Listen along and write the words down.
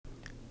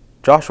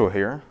Joshua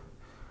here.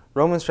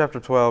 Romans chapter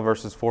 12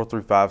 verses 4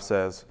 through 5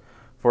 says,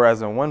 "For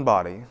as in one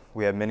body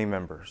we have many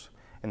members,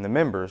 and the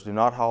members do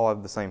not all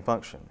have the same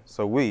function.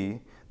 So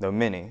we, though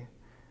many,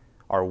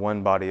 are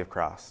one body of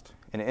Christ,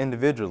 and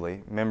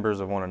individually members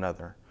of one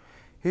another."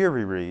 Here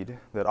we read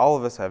that all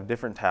of us have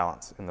different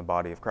talents in the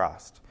body of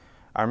Christ.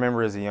 I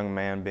remember as a young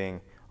man being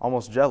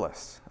almost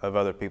jealous of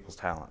other people's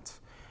talents.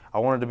 I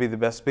wanted to be the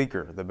best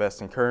speaker, the best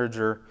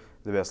encourager,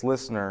 the best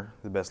listener,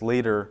 the best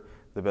leader,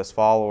 the best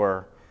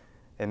follower,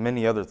 and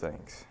many other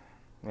things.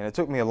 And it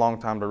took me a long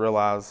time to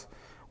realize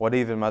what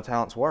even my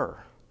talents were.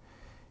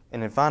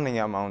 And in finding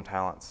out my own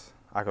talents,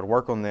 I could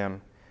work on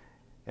them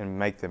and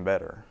make them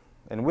better.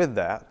 And with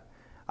that,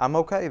 I'm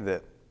okay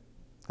that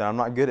I'm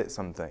not good at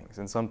some things,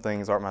 and some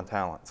things aren't my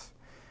talents.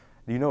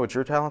 Do you know what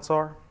your talents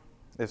are?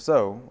 If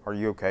so, are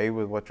you okay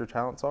with what your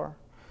talents are?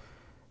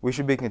 We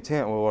should be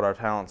content with what our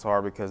talents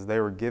are because they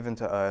were given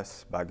to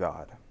us by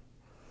God.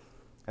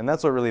 And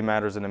that's what really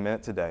matters in a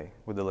minute today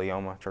with the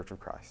Leoma Church of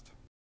Christ.